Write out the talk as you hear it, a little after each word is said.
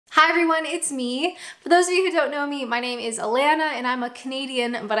Hi everyone, it's me. For those of you who don't know me, my name is Alanna and I'm a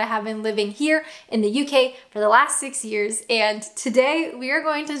Canadian, but I have been living here in the UK for the last 6 years. And today we are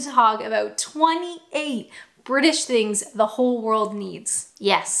going to talk about 28 British things the whole world needs.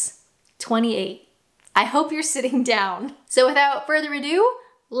 Yes, 28. I hope you're sitting down. So without further ado,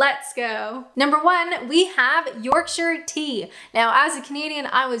 let's go. Number 1, we have Yorkshire tea. Now, as a Canadian,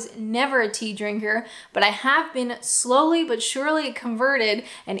 I was never a tea drinker, but I have been slowly but surely converted.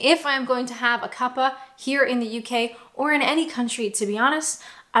 And if I'm going to have a cuppa here in the UK or in any country, to be honest,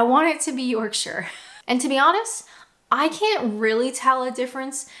 I want it to be Yorkshire. And to be honest, I can't really tell a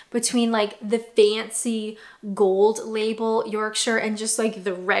difference between like the fancy gold label Yorkshire and just like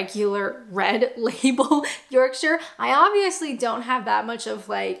the regular red label Yorkshire. I obviously don't have that much of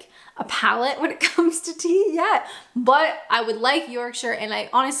like a palate when it comes to tea yet, but I would like Yorkshire and I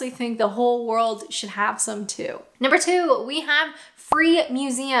honestly think the whole world should have some too. Number 2, we have free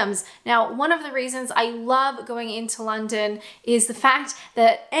museums. Now, one of the reasons I love going into London is the fact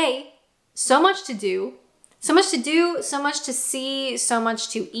that so much to do, so much to see, so much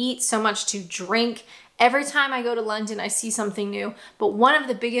to eat, so much to drink. Every time I go to London, I see something new. But one of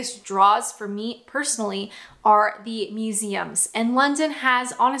the biggest draws for me personally are the museums. And London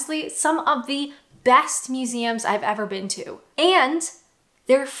has honestly some of the best museums I've ever been to. And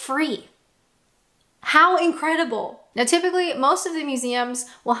they're free. How incredible. Now, typically, most of the museums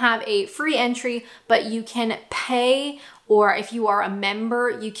will have a free entry, but you can pay, or if you are a member,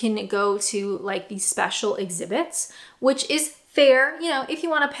 you can go to like these special exhibits, which is fair. You know, if you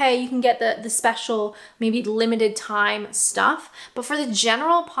want to pay, you can get the special, maybe limited time stuff. But for the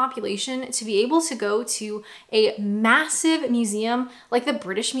general population, to be able to go to a massive museum like the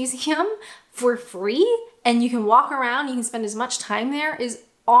British Museum for free, and you can walk around, you can spend as much time there, is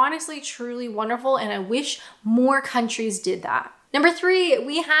honestly truly wonderful, and I wish more countries did that. Number 3,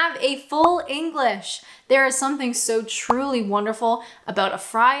 we have a full English. There is something so truly wonderful about a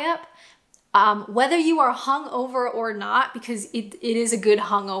fry-up. Whether you are hungover or not, because it is a good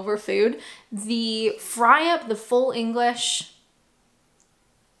hungover food, the fry-up, the full English,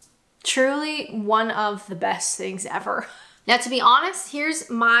 truly one of the best things ever. Now, to be honest, here's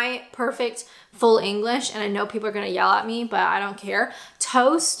my perfect full English, and I know people are gonna yell at me, but I don't care.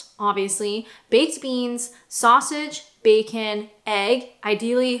 Toast, obviously, baked beans, sausage, bacon, egg,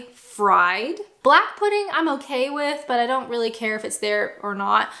 ideally fried. Black pudding I'm okay with, but I don't really care if it's there or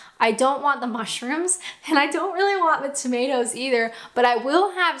not. I don't want the mushrooms, and I don't really want the tomatoes either, but I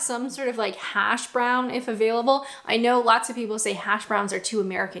will have some sort of like hash brown if available. I know lots of people say hash browns are too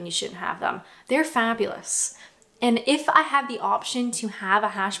American, you shouldn't have them. They're fabulous. And if I have the option to have a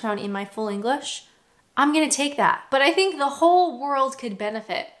hash brown in my full English, I'm gonna take that. But I think the whole world could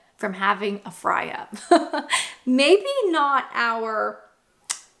benefit from having a fry-up. Maybe not our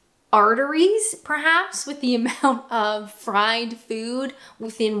arteries, perhaps, with the amount of fried food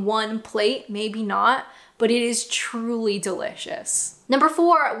within one plate, maybe not, but it is truly delicious. Number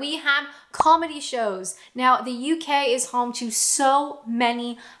 4, we have comedy shows. Now, the UK is home to so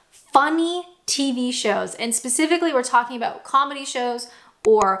many funny TV shows, and specifically we're talking about comedy shows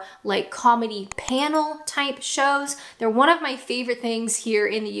or like comedy panel type shows. They're one of my favorite things here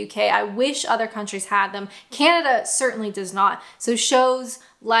in the UK. I wish other countries had them. Canada certainly does not. So shows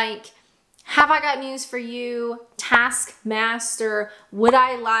like Have I Got News for You, Taskmaster, Would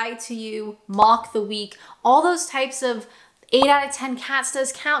I Lie to You, Mock the Week, all those types of 8 out of 10 Cats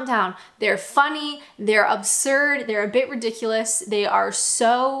Does Countdown. They're funny, they're absurd, they're a bit ridiculous.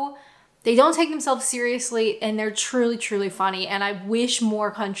 They don't take themselves seriously, and they're truly, truly funny, and I wish more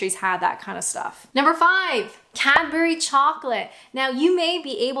countries had that kind of stuff. Number 5, Cadbury chocolate. Now, you may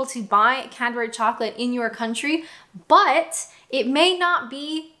be able to buy Cadbury chocolate in your country, but it may not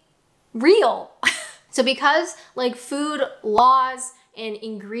be real. So because like food laws and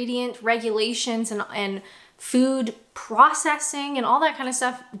ingredient regulations and food processing and all that kind of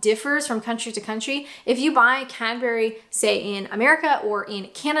stuff differs from country to country. If you buy Cadbury, say in America or in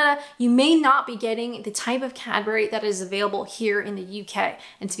Canada, you may not be getting the type of Cadbury that is available here in the UK.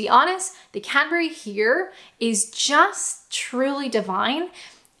 And to be honest, the Cadbury here is just truly divine.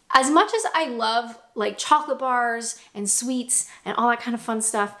 As much as I love like chocolate bars and sweets and all that kind of fun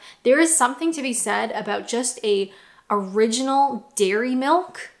stuff, there is something to be said about just a original dairy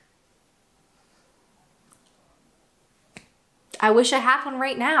milk. I wish I had one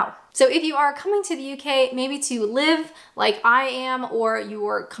right now. So if you are coming to the UK, maybe to live like I am, or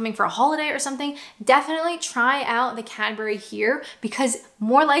you're coming for a holiday or something, definitely try out the Cadbury here, because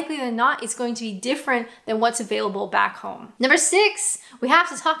more likely than not, it's going to be different than what's available back home. Number 6, we have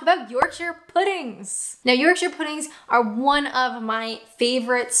to talk about Yorkshire puddings. Now, Yorkshire puddings are one of my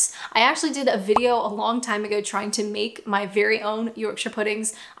favorites. I actually did a video a long time ago trying to make my very own Yorkshire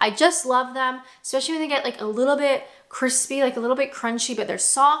puddings. I just love them, especially when they get like a little bit crispy, like a little bit crunchy, but they're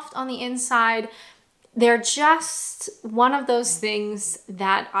soft on the inside. They're just one of those things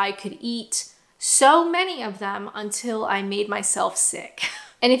that I could eat so many of them until I made myself sick.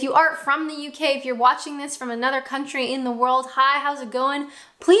 And if you aren't from the UK, if you're watching this from another country in the world, hi, how's it going?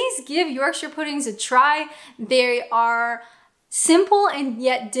 Please give Yorkshire puddings a try. They are simple and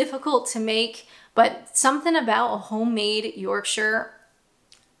yet difficult to make, but something about a homemade Yorkshire,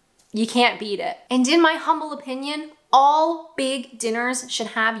 you can't beat it. And in my humble opinion, all big dinners should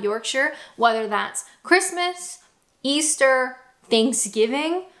have Yorkshire, whether that's Christmas, Easter,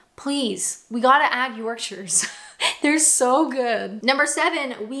 Thanksgiving. Please, we gotta add Yorkshires. They're so good. Number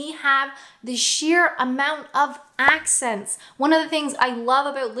 7, we have the sheer amount of accents. One of the things I love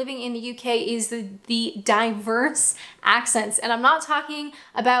about living in the UK is the diverse accents. And I'm not talking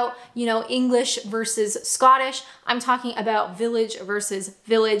about, you know, English versus Scottish. I'm talking about village versus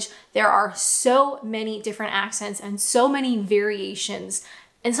village. There are so many different accents and so many variations.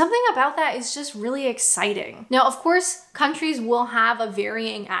 And something about that is just really exciting. Now, of course, countries will have a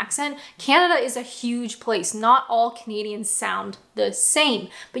varying accent. Canada is a huge place. Not all Canadians sound the same,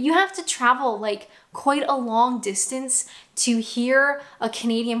 but you have to travel like quite a long distance to hear a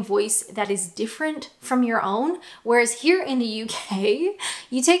Canadian voice that is different from your own. Whereas here in the UK,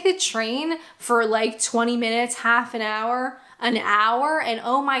 you take the train for like 20 minutes, half an hour, and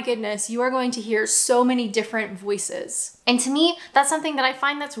oh my goodness, you are going to hear so many different voices. And to me, that's something that I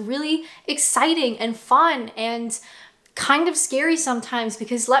find that's really exciting and fun and kind of scary sometimes,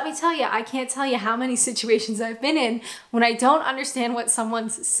 because let me tell you, I can't tell you how many situations I've been in when I don't understand what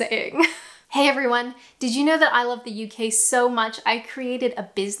someone's saying. Hey everyone, did you know that I love the UK so much I created a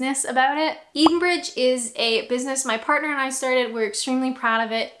business about it? Edenbridge is a business my partner and I started. We're extremely proud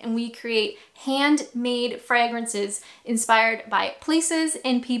of it, and we create handmade fragrances inspired by places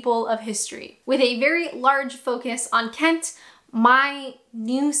and people of history, with a very large focus on Kent, my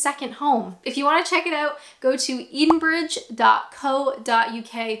new second home. If you want to check it out, go to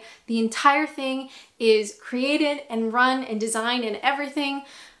edenbridge.co.uk. The entire thing is created and run and designed and everything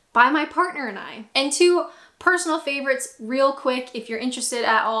by my partner and I. And 2 personal favorites real quick, if you're interested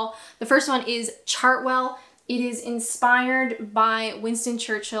at all. The first one is Chartwell. It is inspired by Winston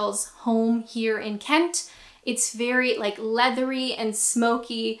Churchill's home here in Kent. It's very like leathery and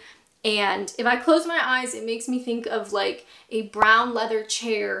smoky. And if I close my eyes, it makes me think of like a brown leather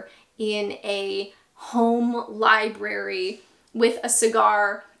chair in a home library with a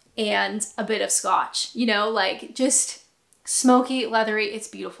cigar and a bit of scotch, you know, like just smoky, leathery, it's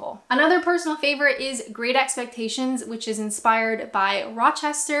beautiful. Another personal favorite is Great Expectations, which is inspired by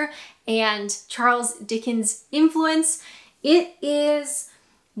Rochester and Charles Dickens' influence. It is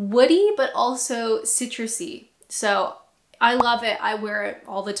woody, but also citrusy. So I love it. I wear it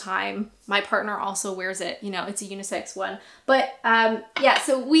all the time. My partner also wears it. You know, it's a unisex one. But yeah,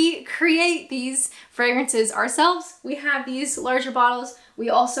 so we create these fragrances ourselves. We have these larger bottles. We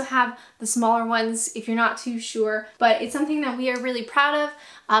also have the smaller ones if you're not too sure, but it's something that we are really proud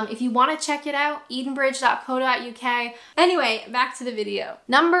of. If you want to check it out, edenbridge.co.uk. Anyway, back to the video.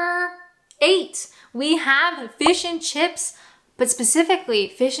 Number 8, we have fish and chips, but specifically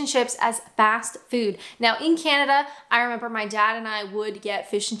fish and chips as fast food. Now in Canada, I remember my dad and I would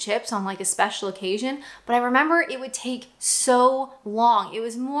get fish and chips on like a special occasion, but I remember it would take so long. It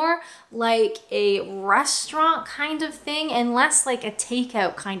was more like a restaurant kind of thing and less like a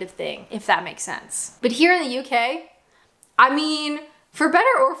takeout kind of thing, if that makes sense. But here in the UK, I mean, for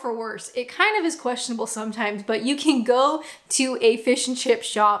better or for worse, it kind of is questionable sometimes, but you can go to a fish and chip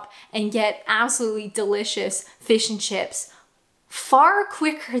shop and get absolutely delicious fish and chips far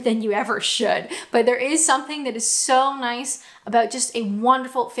quicker than you ever should. But there is something that is so nice about just a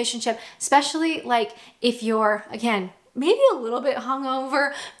wonderful fish and chip, especially like if you're, again, maybe a little bit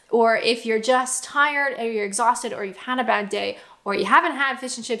hungover, or if you're just tired or you're exhausted or you've had a bad day or you haven't had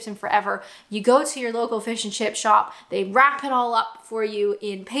fish and chips in forever. You go to your local fish and chip shop, they wrap it all up for you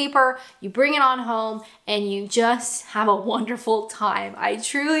in paper, you bring it on home, and you just have a wonderful time. I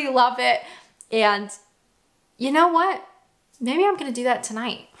truly love it. And you know what? Maybe I'm gonna do that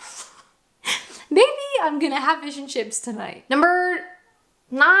tonight. Maybe I'm gonna have fish and chips tonight. Number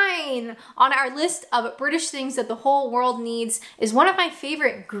 9 on our list of British things that the whole world needs is one of my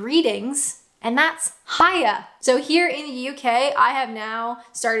favorite greetings, and that's hiya. So here in the UK, I have now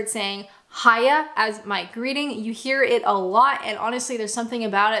started saying hiya as my greeting. You hear it a lot, and honestly, there's something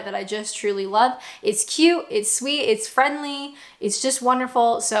about it that I just truly love. It's cute, it's sweet, it's friendly, it's just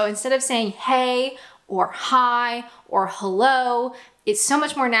wonderful. So instead of saying hey or hi or hello, it's so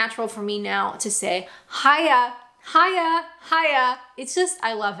much more natural for me now to say hiya, hiya, hiya. It's just,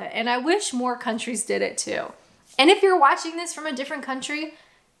 I love it. And I wish more countries did it too. And if you're watching this from a different country,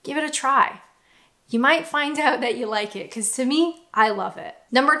 give it a try. You might find out that you like it, because to me, I love it.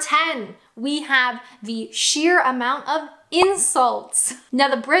 Number 10, we have the sheer amount of insults. Now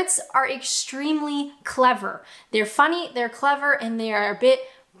the Brits are extremely clever. They're funny, they're clever, and they are a bit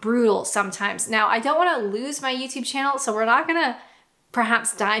brutal sometimes. Now I don't want to lose my YouTube channel, so we're not gonna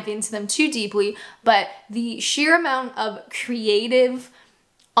perhaps dive into them too deeply, but the sheer amount of creative,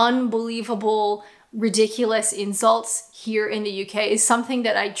 unbelievable, ridiculous insults here in the UK is something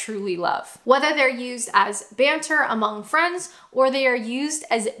that I truly love. Whether they're used as banter among friends or they are used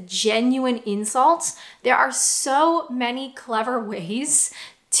as genuine insults, there are so many clever ways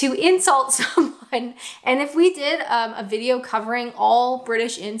to insult someone. And if we did a video covering all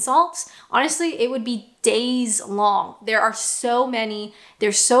British insults, honestly, it would be days long. There are so many,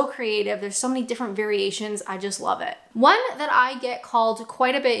 they're so creative, there's so many different variations, I just love it. One that I get called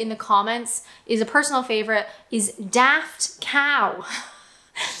quite a bit in the comments is a personal favorite, is daft cow.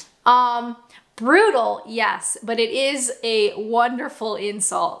 Brutal, yes, but it is a wonderful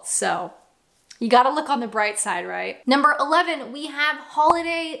insult, so you gotta look on the bright side, right? Number 11, we have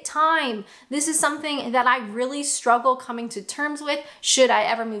holiday time. This is something that I really struggle coming to terms with should I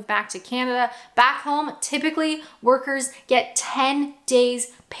ever move back to Canada. Back home, typically workers get 10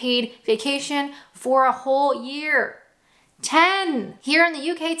 days paid vacation for a whole year. 10. Here in the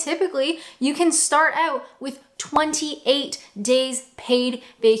UK, typically, you can start out with 28 days paid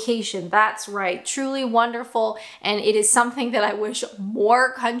vacation. That's right, truly wonderful. And it is something that I wish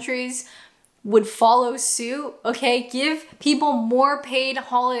more countries would follow suit. Okay, give people more paid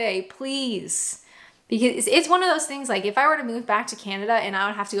holiday, please. Because it's one of those things, like if I were to move back to Canada and I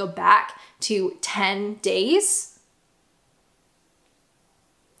would have to go back to 10 days,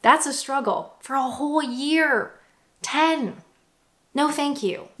 that's a struggle for a whole year. 10. No, thank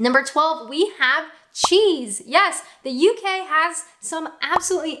you. Number 12, we have cheese. Yes, the UK has some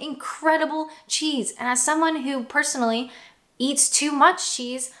absolutely incredible cheese. And as someone who personally eats too much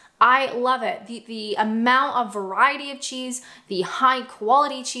cheese, I love it. The amount of variety of cheese, the high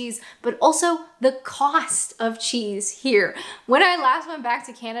quality cheese, but also the cost of cheese here. When I last went back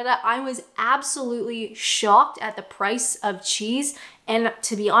to Canada, I was absolutely shocked at the price of cheese. And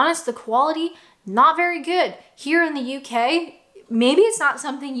to be honest, the quality, not very good. Here in the UK, maybe it's not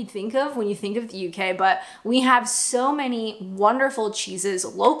something you'd think of when you think of the UK, but we have so many wonderful cheeses,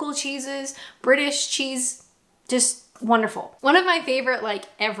 local cheeses, British cheese, just wonderful. One of my favorite like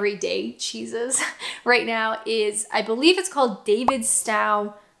everyday cheeses right now is, I believe it's called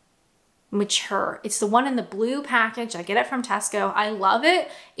Davidstow Mature. It's the one in the blue package. I get it from Tesco. I love it.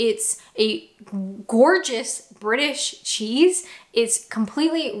 It's a gorgeous British cheese. It's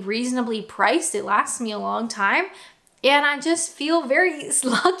completely reasonably priced. It lasts me a long time. And I just feel very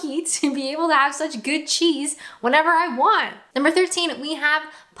lucky to be able to have such good cheese whenever I want. Number 13, we have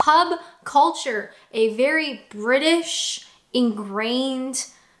pub culture, a very British ingrained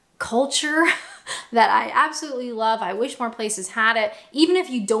culture that I absolutely love. I wish more places had it. Even if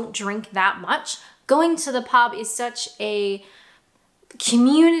you don't drink that much, going to the pub is such a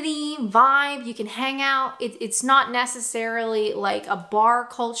community vibe. You can hang out. It's not necessarily like a bar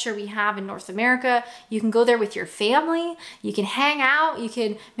culture we have in North America. You can go there with your family. You can hang out. You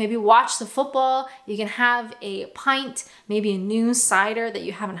can maybe watch the football. You can have a pint, maybe a new cider that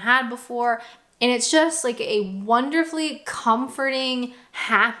you haven't had before. And it's just like a wonderfully comforting,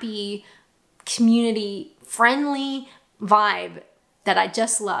 happy, community friendly vibe that I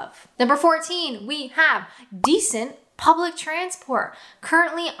just love. Number 14, we have decent public transport.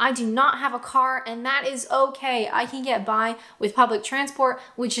 Currently, I do not have a car, and that is okay. I can get by with public transport,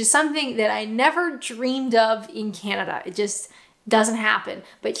 which is something that I never dreamed of in Canada. It just doesn't happen.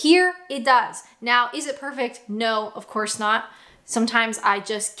 But here, it does. Now, is it perfect? No, of course not. Sometimes I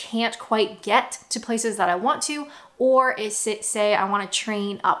just can't quite get to places that I want to, or say I want to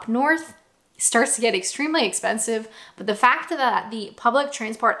train up north. It starts to get extremely expensive, but the fact that the public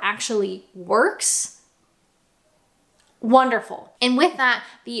transport actually works, wonderful. And with that,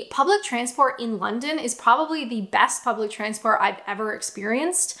 the public transport in London is probably the best public transport I've ever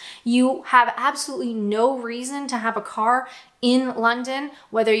experienced. You have absolutely no reason to have a car in London,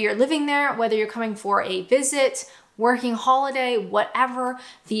 whether you're living there, whether you're coming for a visit, working holiday, whatever.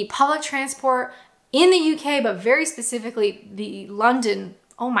 The public transport in the UK, but very specifically the London,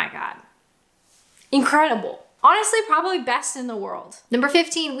 oh my God, incredible. Honestly, probably best in the world. Number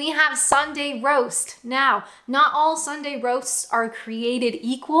 15, we have Sunday roast. Now, not all Sunday roasts are created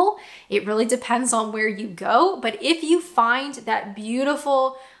equal. It really depends on where you go. But if you find that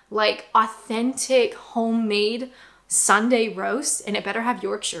beautiful, like authentic, homemade Sunday roast, and it better have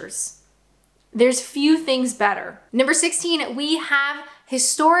Yorkshires, there's few things better. Number 16, we have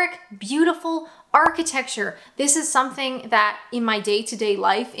historic, beautiful architecture. This is something that in my day-to-day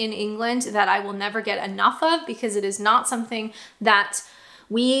life in England that I will never get enough of, because it is not something that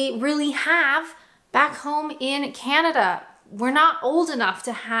we really have back home in Canada. We're not old enough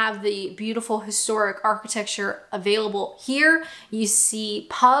to have the beautiful historic architecture available here. You see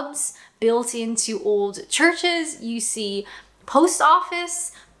pubs built into old churches. You see post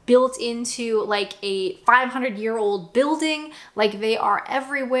office built into like a 500-year-old building. Like, they are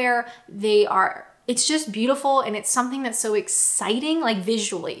everywhere. It's just beautiful, and it's something that's so exciting, like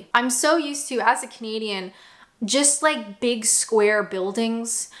visually. I'm so used to, as a Canadian, just like big square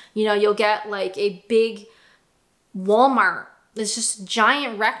buildings. You know, you'll get like a big Walmart. It's just a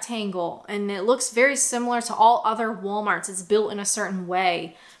giant rectangle, and it looks very similar to all other Walmarts. It's built in a certain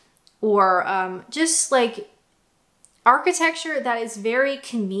way. Or just like architecture that is very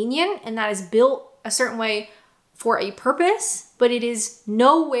convenient and that is built a certain way for a purpose, but it is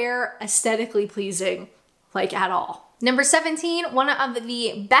nowhere aesthetically pleasing, like at all. Number 17, one of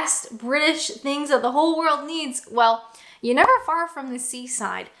the best British things that the whole world needs. Well, you're never far from the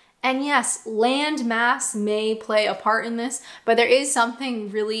seaside. And yes, land mass may play a part in this, but there is something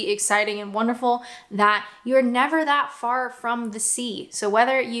really exciting and wonderful that you're never that far from the sea. So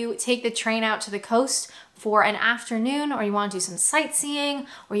whether you take the train out to the coast for an afternoon, or you want to do some sightseeing,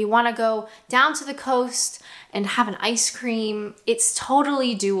 or you want to go down to the coast and have an ice cream, it's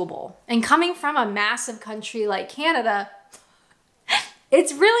totally doable. And coming from a massive country like Canada,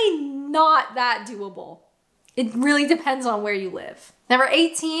 it's really not that doable. It really depends on where you live. Number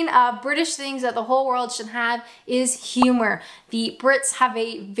 18, British things that the whole world should have is humor. The Brits have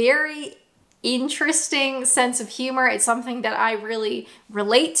a very interesting sense of humor. It's something that I really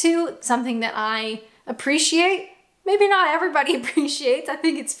relate to, something that I appreciate. Maybe not everybody appreciates, I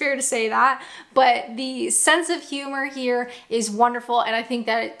think it's fair to say that, but the sense of humor here is wonderful, and I think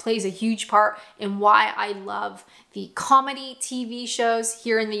that it plays a huge part in why I love the comedy TV shows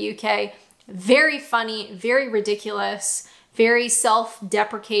here in the UK. Very funny, very ridiculous, very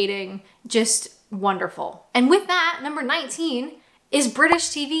self-deprecating, just wonderful. And with that, number 19 is British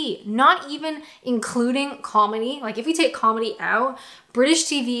TV, not even including comedy. Like, if you take comedy out, British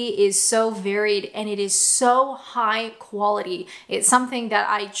TV is so varied and it is so high quality. It's something that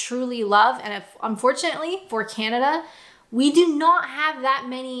I truly love, and unfortunately for Canada, we do not have that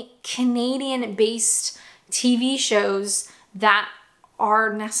many Canadian-based TV shows that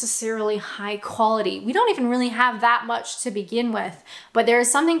are necessarily high quality. We don't even really have that much to begin with, but there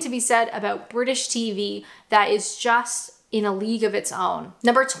is something to be said about British TV that is just in a league of its own.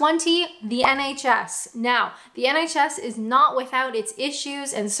 Number 20, the NHS. Now, the NHS is not without its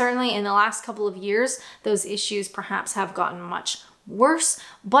issues, and certainly in the last couple of years, those issues perhaps have gotten much worse,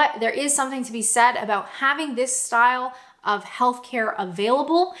 but there is something to be said about having this style of healthcare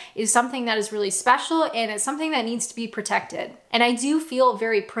available is something that is really special, and it's something that needs to be protected. And I do feel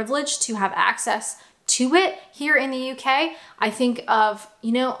very privileged to have access to it here in the UK. I think of,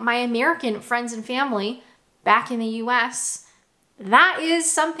 you know, my American friends and family back in the US. That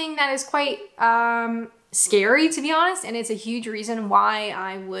is something that is quite scary, to be honest, and it's a huge reason why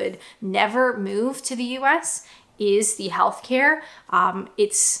I would never move to the US is the healthcare.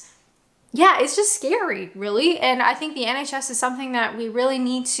 It's just scary, really. And I think the NHS is something that we really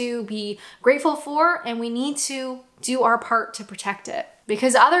need to be grateful for, and we need to do our part to protect it,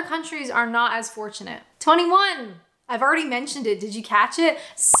 because other countries are not as fortunate. 21, I've already mentioned it. Did you catch it?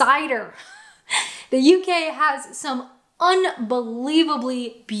 Cider. The UK has some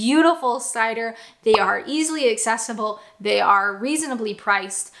unbelievably beautiful cider. They are easily accessible. They are reasonably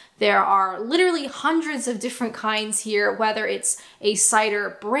priced. There are literally hundreds of different kinds here, whether it's a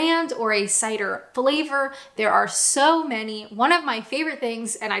cider brand or a cider flavor. There are so many. One of my favorite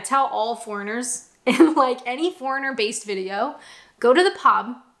things, and I tell all foreigners in like any foreigner-based video, go to the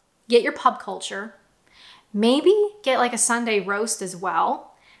pub, get your pub culture, maybe get like a Sunday roast as well,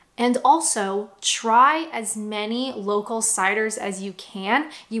 And also try as many local ciders as you can.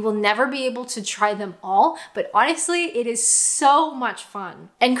 You will never be able to try them all, but honestly, it is so much fun.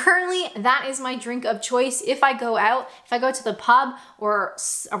 And currently that is my drink of choice. If I go out, if I go to the pub or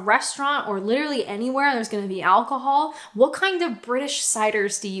a restaurant or literally anywhere there's gonna be alcohol, what kind of British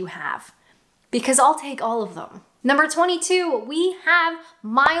ciders do you have? Because I'll take all of them. Number 22, we have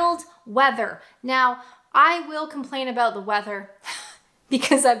mild weather. Now, I will complain about the weather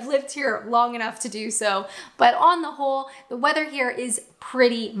because I've lived here long enough to do so, but on the whole, the weather here is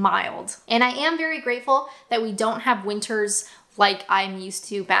pretty mild. And I am very grateful that we don't have winters like I'm used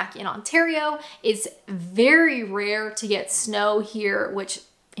to back in Ontario. It's very rare to get snow here, which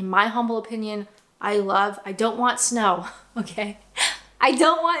in my humble opinion, I love. I don't want snow, okay? I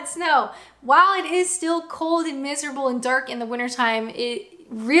don't want snow. While it is still cold and miserable and dark in the wintertime,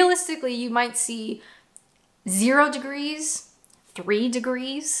 realistically, you might see 0 degrees, 3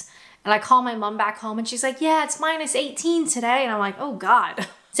 degrees. And I call my mom back home and she's like, yeah, it's -18 today. And I'm like, oh God.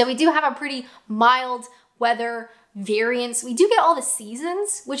 So we do have a pretty mild weather variance. We do get all the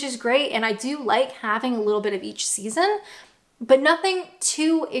seasons, which is great. And I do like having a little bit of each season, but nothing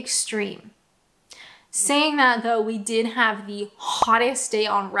too extreme. Saying that though, we did have the hottest day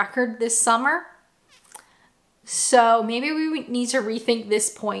on record this summer. So maybe we need to rethink this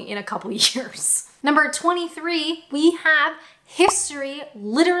point in a couple years. Number 23, we have history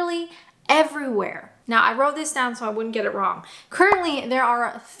literally everywhere. Now I wrote this down so I wouldn't get it wrong. Currently, there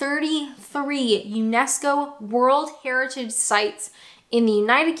are 33 UNESCO World Heritage Sites in the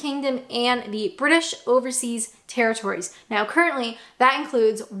United Kingdom and the British Overseas Territories. Now currently that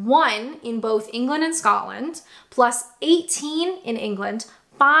includes 1 in both England and Scotland, plus 18 in England,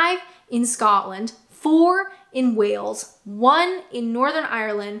 5 in Scotland, 4 in Wales, 1 in Northern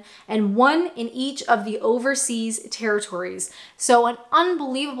Ireland, and 1 in each of the overseas territories. So an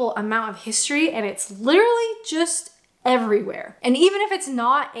unbelievable amount of history, and it's literally just everywhere. And even if it's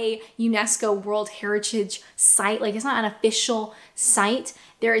not a UNESCO World Heritage Site, like it's not an official site,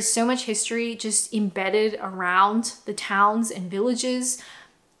 there is so much history just embedded around the towns and villages.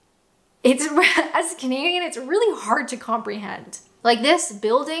 It's, as a Canadian, it's really hard to comprehend. Like this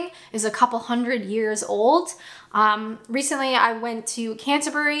building is a couple hundred years old. Recently I went to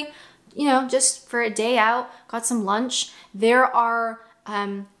Canterbury, you know, just for a day out, got some lunch. There are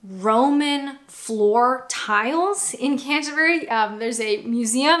Roman floor tiles in Canterbury. There's a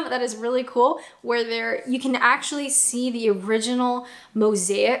museum that is really cool where you can actually see the original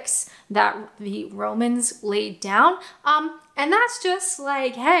mosaics that the Romans laid down. And that's just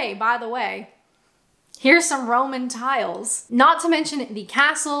like, hey, by the way, here's some Roman tiles. Not to mention the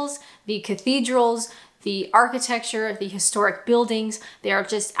castles, the cathedrals, the architecture, the historic buildings. They are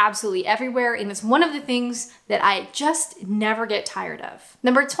just absolutely everywhere, and it's one of the things that I just never get tired of.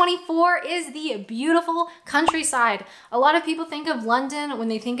 Number 24 is the beautiful countryside. A lot of people think of London when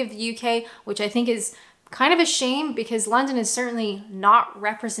they think of the UK, which I think is kind of a shame because London is certainly not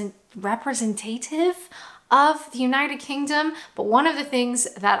representative of the United Kingdom, but one of the things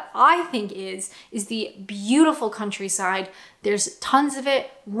that I think is the beautiful countryside. There's tons of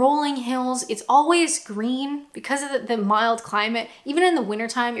it, rolling hills. It's always green because of the mild climate. Even in the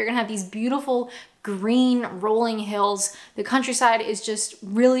wintertime, you're gonna have these beautiful green rolling hills. The countryside is just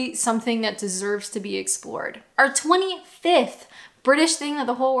really something that deserves to be explored. Our 25th British thing that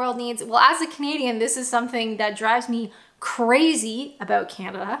the whole world needs. Well, as a Canadian, this is something that drives me crazy about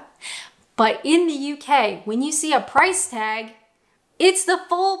Canada. But in the UK, when you see a price tag, it's the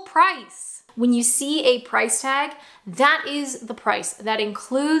full price. When you see a price tag, that is the price. That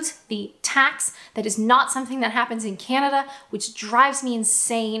includes the tax. That is not something that happens in Canada, which drives me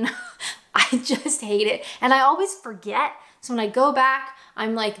insane. I just hate it. And I always forget. So when I go back,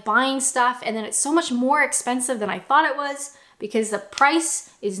 I'm like buying stuff and then it's so much more expensive than I thought it was, because the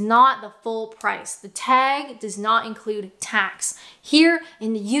price is not the full price. The tag does not include tax. Here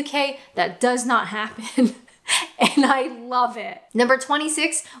in the UK, that does not happen. And I love it. Number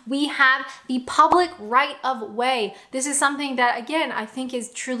 26, we have the public right of way. This is something that, again, I think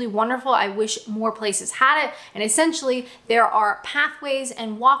is truly wonderful. I wish more places had it. And essentially, there are pathways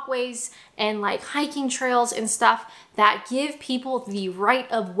and walkways and like hiking trails and stuff that give people the right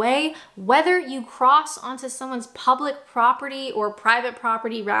of way, whether you cross onto someone's public property or private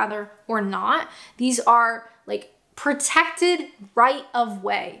property rather or not. These are like protected right of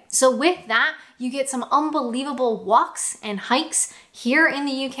way. So with that, you get some unbelievable walks and hikes here in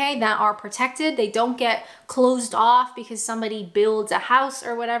the UK that are protected. They don't get closed off because somebody builds a house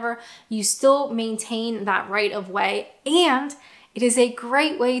or whatever. You still maintain that right of way, and it is a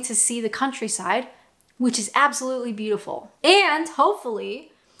great way to see the countryside, which is absolutely beautiful. And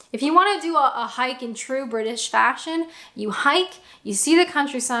hopefully If you want to do a hike in true British fashion, you hike, you see the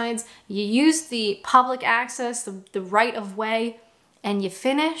countrysides, you use the public access, the right of way, and you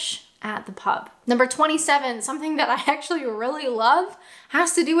finish at the pub. Number 27, something that I actually really love,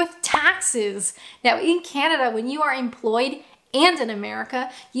 has to do with taxes. Now in Canada, when you are employed and in America,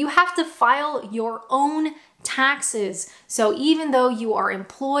 you have to file your own taxes. So even though you are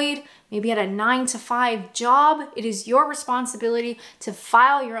employed, maybe at a 9-to-5 job, it is your responsibility to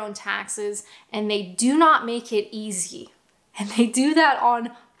file your own taxes, and they do not make it easy. And they do that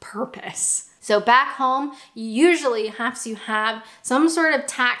on purpose. So back home, you usually have to have some sort of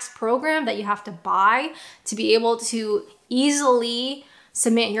tax program that you have to buy to be able to easily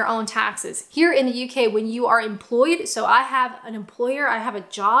submit your own taxes. Here in the UK, when you are employed, so I have an employer, I have a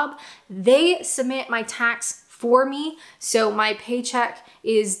job, they submit my tax for me. So my paycheck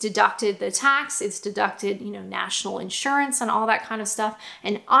is deducted the tax, it's deducted, national insurance and all that kind of stuff.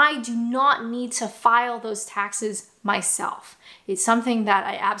 And I do not need to file those taxes myself. It's something that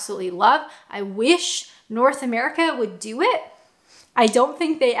I absolutely love. I wish North America would do it. I don't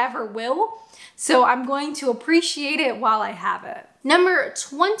think they ever will. So I'm going to appreciate it while I have it. Number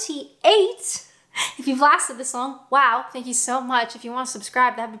 28. If you've lasted this long, wow, thank you so much. If you want to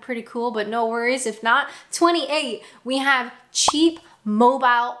subscribe, that'd be pretty cool, but no worries. If not, 28, we have cheap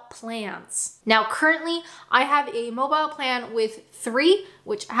mobile plans. Now, currently, I have a mobile plan with 3,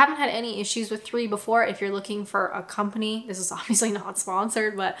 which I haven't had any issues with 3 before. If you're looking for a company, this is obviously not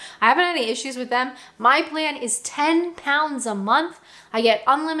sponsored, but I haven't had any issues with them. My plan is £10 a month. I get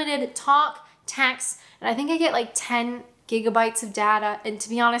unlimited talk, text, and I think I get like 10 gigabytes of data, and to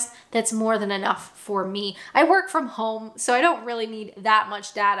be honest, that's more than enough for me. I work from home, so I don't really need that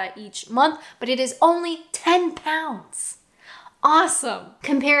much data each month, but it is only £10. Awesome.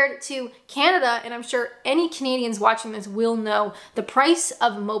 Compared to Canada, and I'm sure any Canadians watching this will know, the price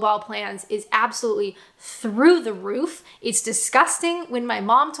of mobile plans is absolutely through the roof. It's disgusting. When my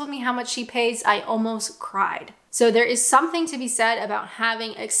mom told me how much she pays, I almost cried. So there is something to be said about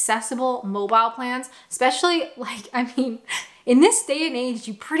having accessible mobile plans, especially in this day and age,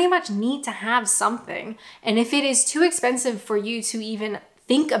 you pretty much need to have something. And if it is too expensive for you to even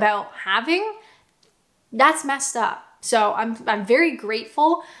think about having, that's messed up. So I'm very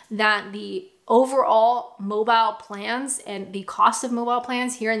grateful that the overall mobile plans and the cost of mobile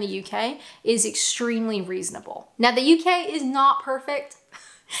plans here in the UK is extremely reasonable. Now, the UK is not perfect.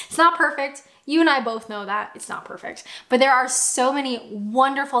 It's not perfect. You and I both know that it's not perfect, but there are so many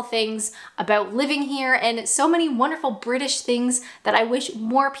wonderful things about living here and so many wonderful British things that I wish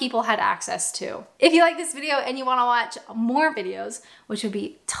more people had access to. If you like this video and you want to watch more videos, which would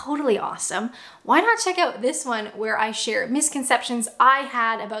be totally awesome, why not check out this one where I share misconceptions I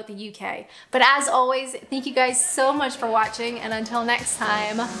had about the UK. But as always, thank you guys so much for watching, and until next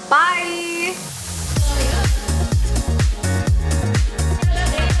time, bye!